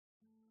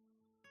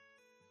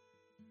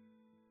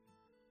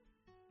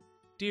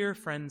Dear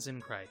friends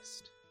in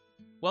Christ,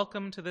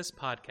 welcome to this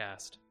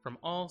podcast from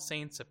All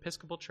Saints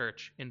Episcopal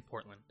Church in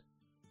Portland.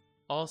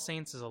 All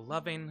Saints is a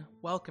loving,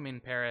 welcoming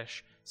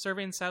parish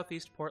serving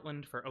Southeast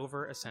Portland for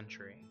over a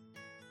century.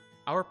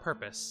 Our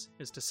purpose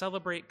is to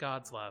celebrate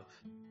God's love,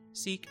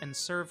 seek and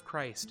serve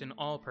Christ in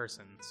all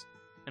persons,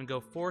 and go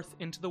forth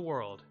into the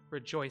world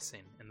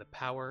rejoicing in the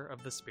power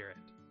of the Spirit.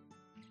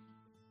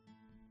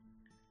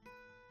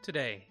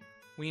 Today,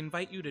 we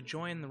invite you to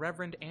join the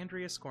Reverend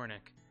Andria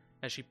Skornik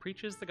as she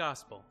preaches the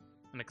gospel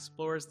and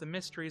explores the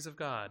mysteries of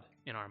God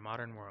in our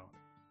modern world.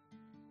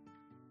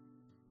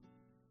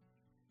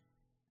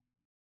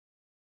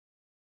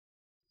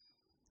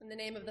 In the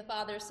name of the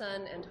Father,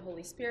 Son, and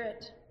Holy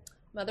Spirit,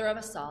 Mother of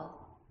us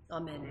all,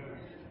 Amen.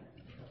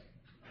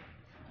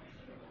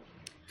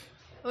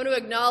 I want to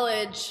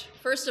acknowledge,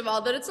 first of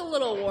all, that it's a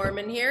little warm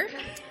in here.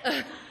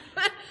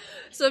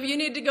 So if you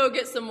need to go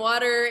get some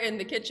water in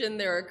the kitchen,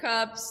 there are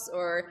cups,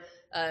 or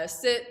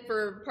sit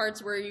for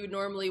parts where you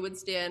normally would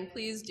stand,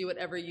 please do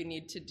whatever you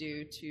need to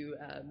do to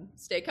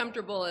stay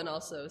comfortable and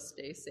also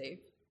stay safe.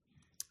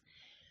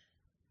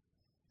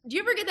 Do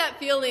you ever get that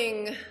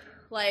feeling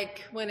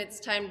like when it's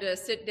time to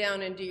sit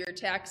down and do your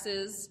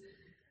taxes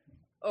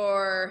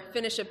or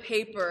finish a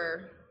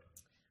paper,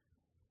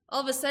 all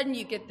of a sudden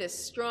you get this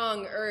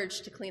strong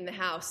urge to clean the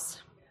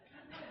house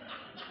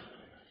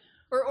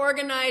or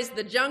organize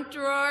the junk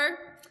drawer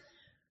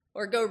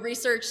or go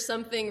research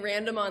something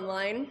random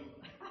online?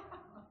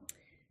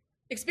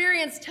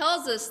 Experience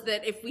tells us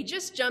that if we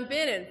just jump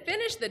in and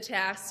finish the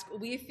task,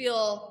 we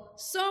feel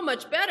so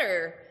much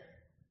better.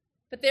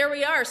 But there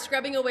we are,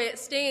 scrubbing away at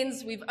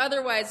stains we've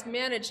otherwise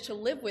managed to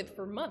live with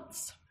for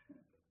months.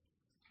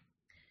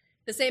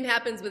 The same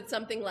happens with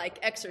something like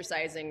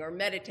exercising or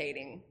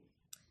meditating.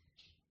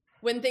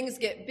 When things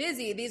get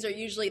busy, these are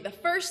usually the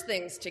first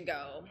things to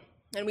go.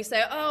 And we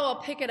say,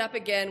 I'll pick it up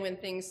again when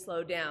things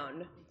slow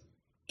down.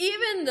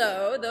 Even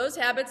though those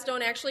habits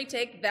don't actually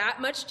take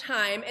that much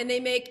time and they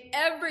make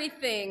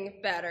everything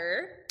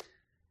better.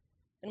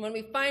 And when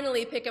we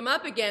finally pick them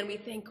up again, we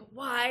think,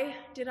 why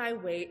did I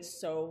wait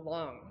so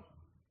long?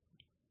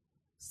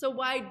 So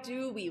why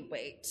do we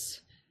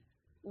wait?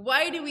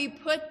 Why do we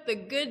put the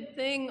good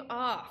thing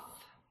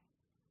off?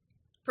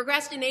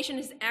 Procrastination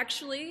has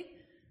actually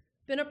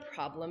been a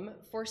problem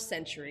for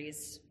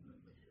centuries.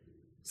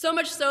 So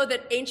much so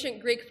that ancient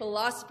Greek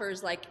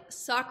philosophers like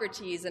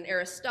Socrates and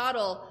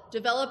Aristotle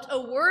developed a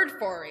word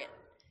for it,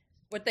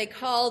 what they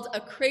called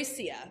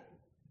akrasia.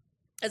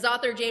 As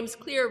author James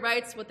Clear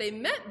writes, what they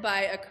meant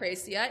by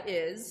akrasia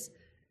is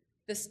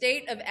the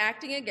state of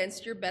acting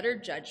against your better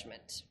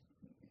judgment.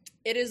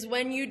 It is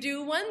when you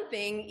do one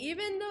thing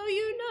even though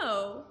you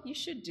know you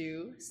should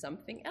do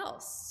something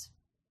else.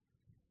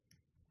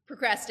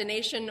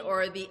 Procrastination,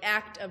 or the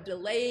act of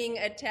delaying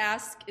a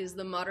task, is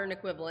the modern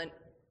equivalent.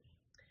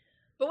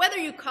 But whether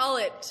you call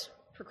it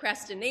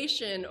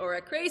procrastination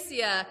or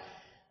akrasia,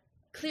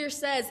 Clear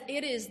says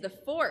it is the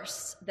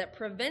force that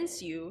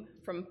prevents you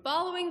from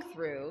following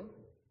through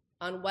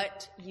on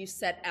what you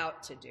set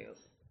out to do.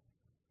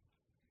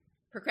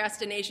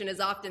 Procrastination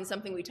is often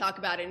something we talk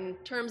about in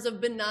terms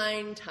of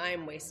benign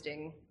time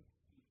wasting.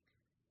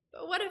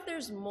 But what if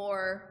there's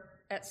more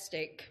at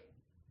stake?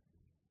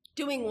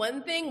 Doing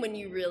one thing when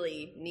you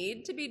really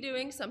need to be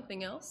doing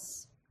something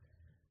else?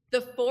 The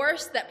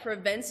force that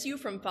prevents you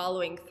from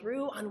following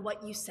through on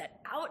what you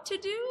set out to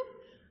do,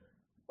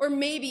 or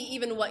maybe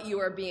even what you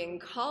are being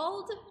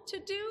called to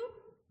do,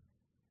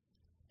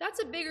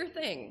 that's a bigger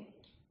thing.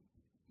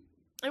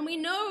 And we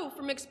know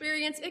from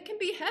experience it can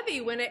be heavy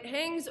when it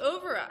hangs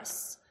over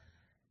us.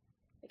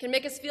 It can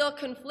make us feel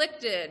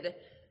conflicted,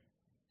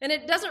 and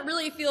it doesn't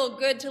really feel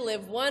good to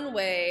live one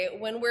way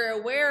when we're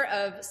aware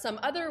of some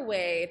other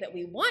way that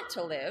we want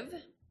to live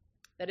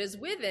that is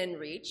within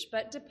reach,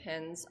 but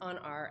depends on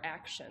our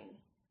action.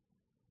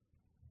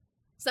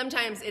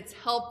 Sometimes it's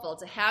helpful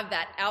to have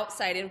that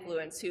outside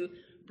influence who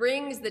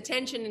brings the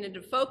tension into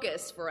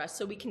focus for us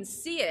so we can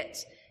see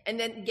it and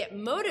then get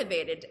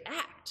motivated to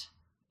act,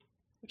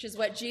 which is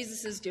what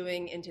Jesus is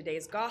doing in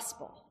today's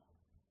gospel.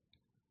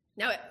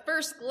 Now, at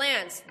first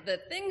glance,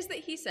 the things that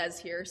he says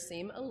here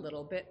seem a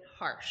little bit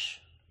harsh.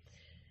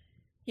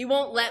 He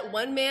won't let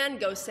one man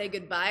go say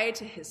goodbye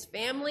to his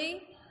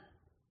family.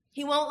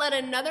 He won't let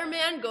another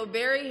man go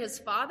bury his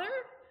father.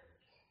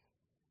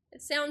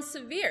 It sounds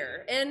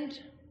severe, and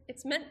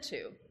it's meant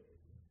to.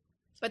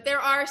 But there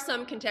are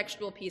some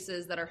contextual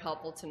pieces that are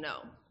helpful to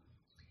know.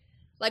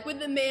 Like with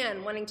the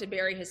man wanting to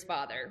bury his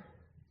father,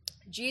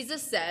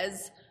 Jesus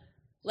says,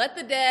 "Let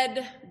the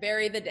dead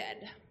bury the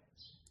dead."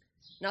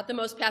 Not the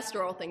most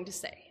pastoral thing to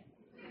say.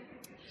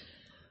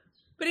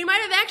 But he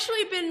might have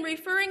actually been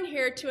referring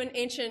here to an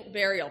ancient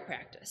burial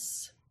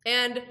practice,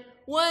 and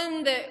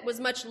one that was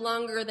much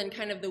longer than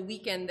kind of the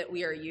weekend that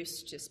we are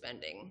used to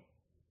spending.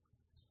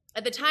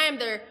 At the time,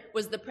 there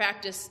was the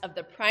practice of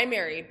the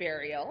primary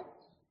burial,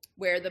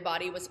 where the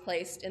body was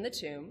placed in the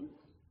tomb,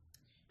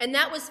 and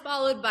that was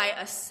followed by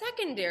a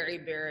secondary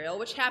burial,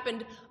 which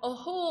happened a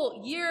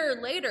whole year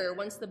later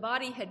once the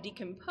body had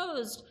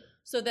decomposed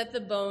so that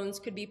the bones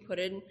could be put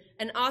in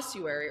an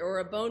ossuary or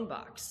a bone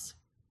box.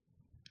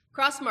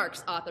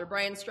 Crossmarks author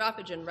Brian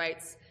Stroffagen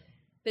writes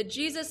that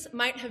Jesus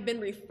might have been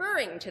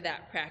referring to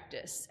that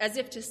practice, as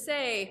if to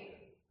say,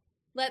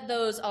 let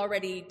those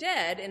already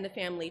dead in the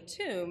family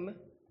tomb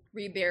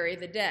rebury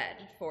the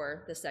dead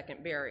for the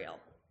second burial.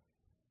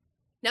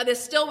 Now,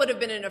 this still would have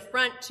been an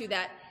affront to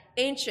that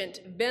ancient,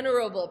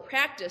 venerable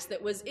practice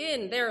that was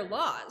in their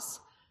laws.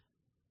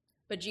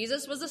 But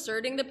Jesus was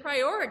asserting the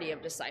priority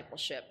of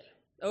discipleship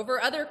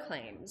over other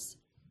claims.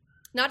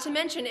 Not to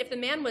mention, if the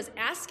man was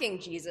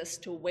asking Jesus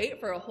to wait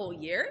for a whole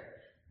year,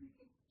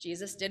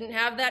 Jesus didn't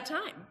have that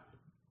time.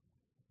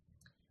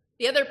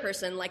 The other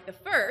person, like the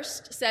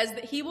first, says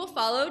that he will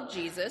follow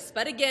Jesus,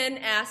 but again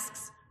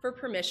asks for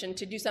permission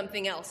to do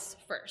something else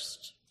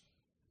first.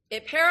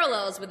 It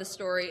parallels with the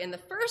story in the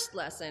first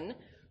lesson,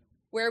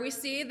 where we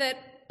see that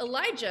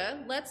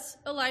Elijah lets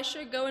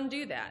Elisha go and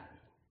do that.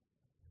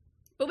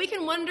 But we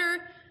can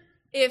wonder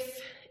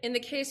if, in the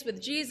case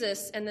with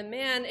Jesus and the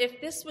man, if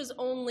this was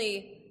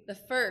only the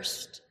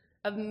first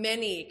of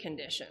many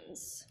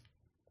conditions.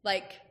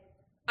 Like,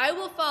 I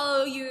will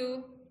follow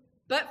you,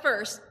 but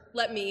first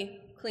let me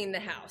clean the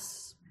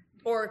house.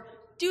 Or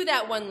do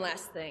that one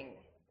last thing.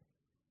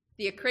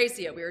 The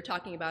akrasia we were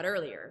talking about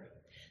earlier.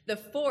 The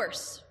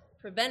force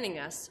preventing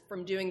us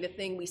from doing the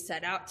thing we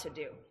set out to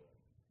do.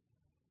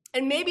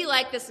 And maybe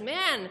like this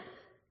man,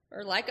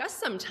 or like us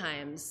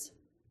sometimes,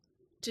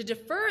 to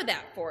defer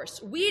that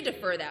force, we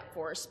defer that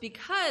force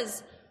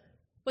because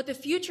what the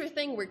future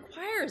thing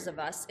requires of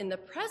us in the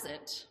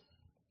present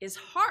is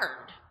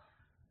hard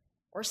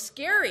or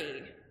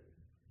scary.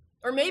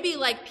 Or maybe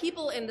like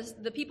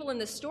the people in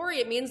the story,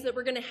 it means that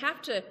we're going to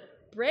have to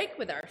break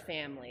with our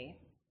family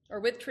or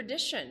with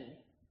tradition.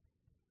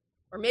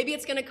 Or maybe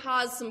it's going to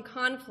cause some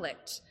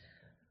conflict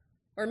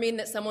or mean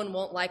that someone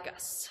won't like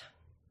us.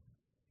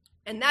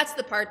 And that's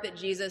the part that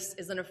Jesus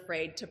isn't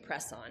afraid to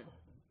press on.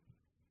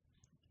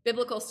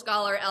 Biblical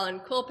scholar Alan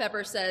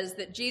Culpepper says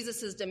that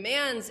Jesus'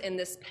 demands in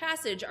this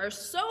passage are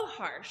so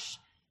harsh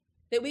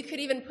that we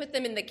could even put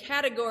them in the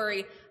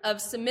category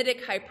of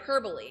Semitic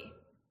hyperbole,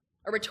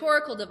 a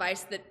rhetorical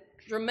device that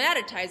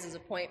dramatizes a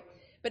point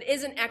but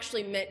isn't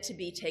actually meant to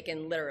be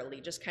taken literally,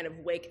 just kind of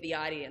wake the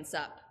audience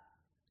up.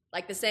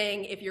 Like the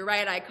saying, if your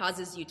right eye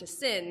causes you to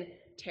sin,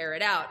 tear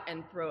it out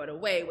and throw it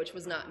away, which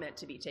was not meant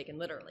to be taken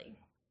literally.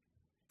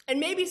 And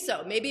maybe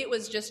so. Maybe it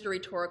was just a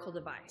rhetorical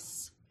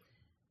device.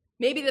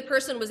 Maybe the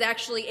person was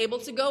actually able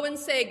to go and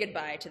say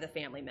goodbye to the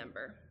family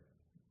member.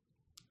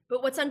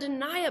 But what's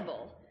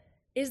undeniable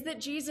is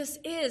that Jesus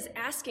is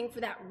asking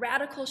for that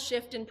radical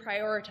shift in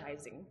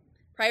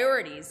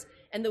priorities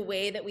and the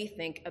way that we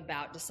think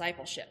about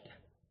discipleship.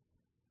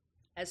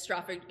 As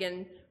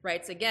Stroffagen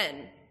writes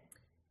again,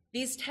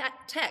 these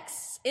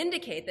texts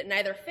indicate that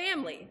neither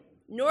family,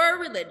 nor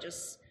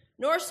religious,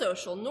 nor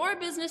social, nor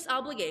business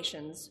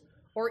obligations,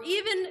 or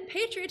even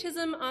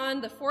patriotism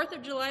on the 4th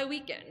of July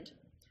weekend,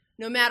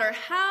 no matter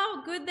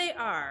how good they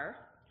are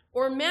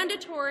or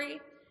mandatory,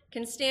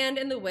 can stand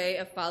in the way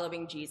of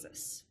following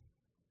Jesus.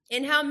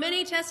 In how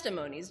many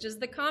testimonies does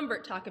the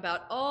convert talk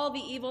about all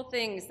the evil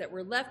things that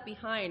were left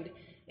behind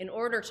in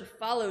order to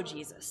follow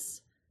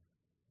Jesus?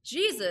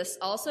 Jesus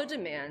also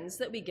demands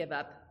that we give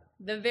up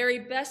the very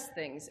best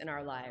things in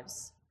our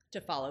lives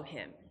to follow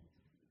him.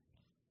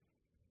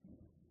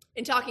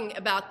 In talking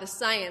about the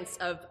science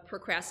of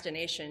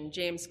procrastination,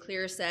 James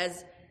Clear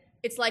says,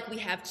 it's like we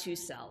have two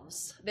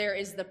selves. There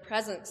is the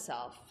present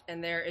self,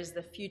 and there is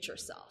the future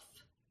self.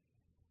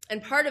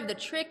 And part of the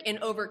trick in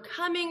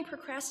overcoming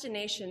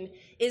procrastination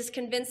is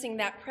convincing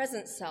that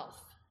present self,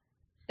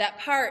 that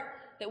part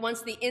that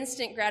wants the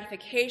instant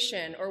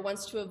gratification or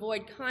wants to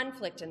avoid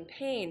conflict and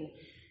pain,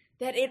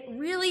 that it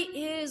really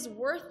is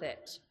worth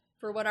it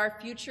for what our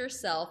future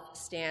self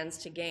stands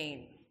to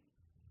gain.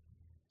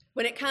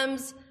 When it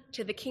comes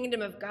to the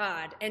kingdom of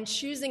God and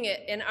choosing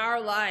it in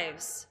our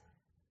lives,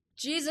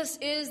 Jesus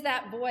is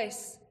that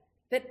voice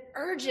that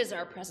urges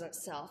our present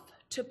self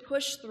to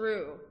push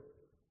through,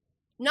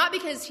 not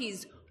because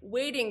he's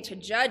waiting to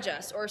judge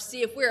us or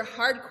see if we're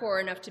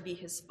hardcore enough to be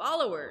his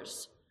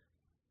followers.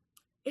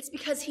 It's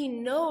because he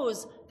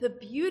knows the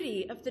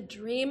beauty of the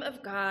dream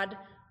of God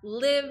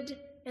lived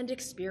and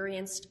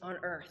experienced on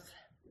earth.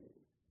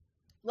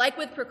 Like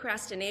with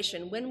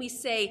procrastination, when we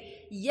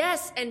say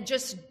yes and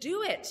just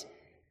do it,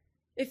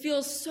 it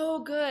feels so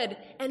good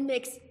and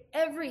makes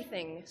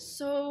everything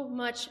so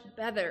much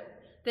better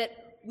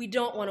that we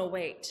don't want to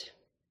wait.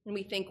 And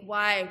we think,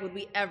 why would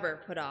we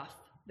ever put off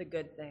the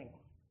good thing?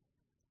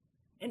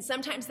 And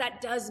sometimes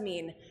that does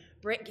mean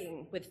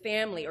breaking with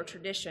family or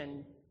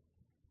tradition,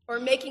 or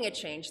making a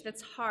change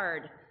that's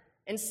hard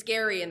and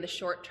scary in the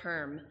short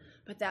term,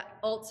 but that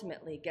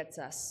ultimately gets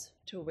us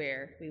to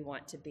where we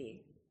want to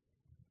be.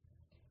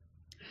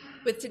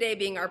 With today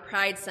being our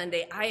Pride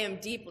Sunday, I am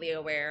deeply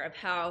aware of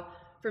how,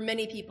 for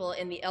many people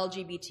in the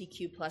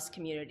LGBTQ plus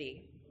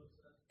community,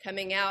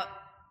 coming out,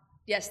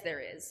 yes, there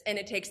is, and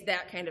it takes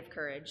that kind of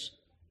courage.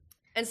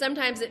 And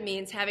sometimes it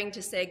means having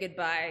to say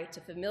goodbye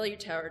to familiar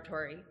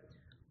territory,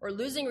 or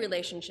losing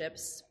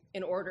relationships,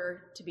 in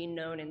order to be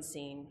known and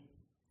seen.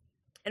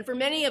 And for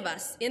many of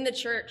us in the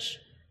church,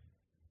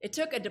 it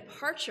took a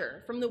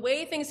departure from the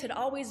way things had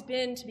always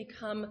been to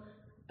become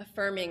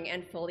affirming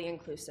and fully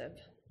inclusive.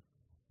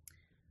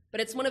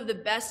 But it's one of the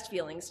best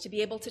feelings to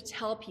be able to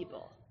tell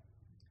people,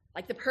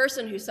 like the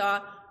person who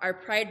saw our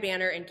Pride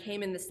banner and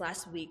came in this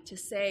last week, to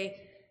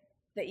say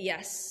that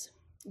yes,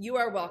 you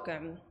are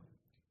welcome,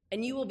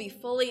 and you will be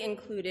fully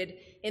included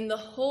in the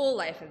whole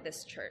life of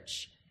this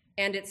church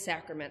and its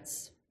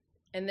sacraments,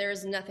 and there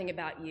is nothing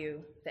about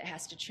you that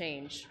has to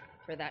change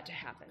for that to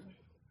happen.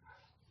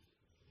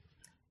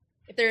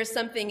 If there is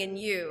something in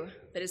you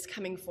that is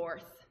coming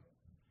forth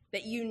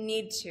that you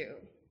need to,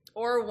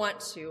 or want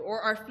to,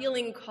 or are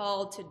feeling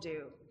called to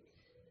do,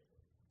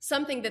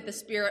 something that the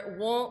Spirit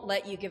won't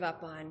let you give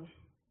up on,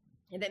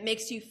 and that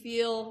makes you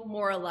feel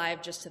more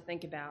alive just to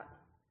think about,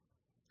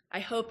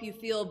 I hope you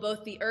feel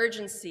both the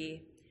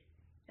urgency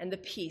and the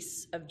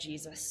peace of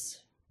Jesus,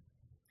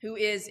 who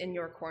is in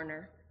your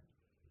corner.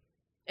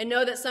 And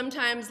know that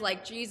sometimes,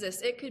 like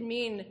Jesus, it could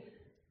mean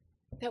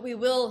that we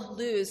will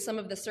lose some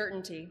of the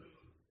certainty,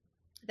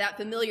 that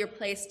familiar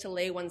place to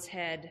lay one's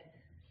head.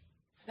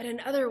 But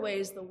in other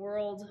ways, the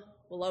world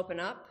will open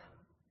up,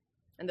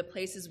 and the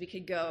places we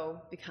could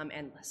go become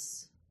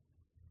endless.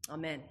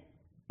 Amen.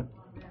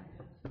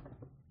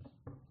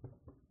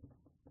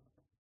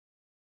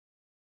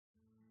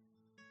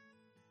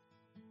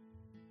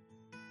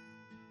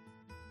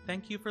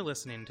 Thank you for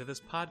listening to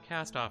this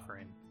podcast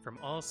offering from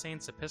All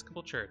Saints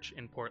Episcopal Church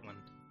in Portland.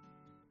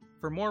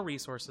 For more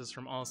resources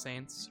from All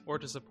Saints, or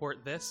to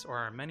support this or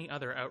our many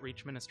other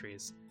outreach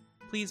ministries,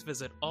 please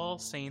visit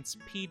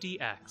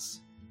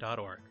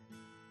allsaintspdx.org.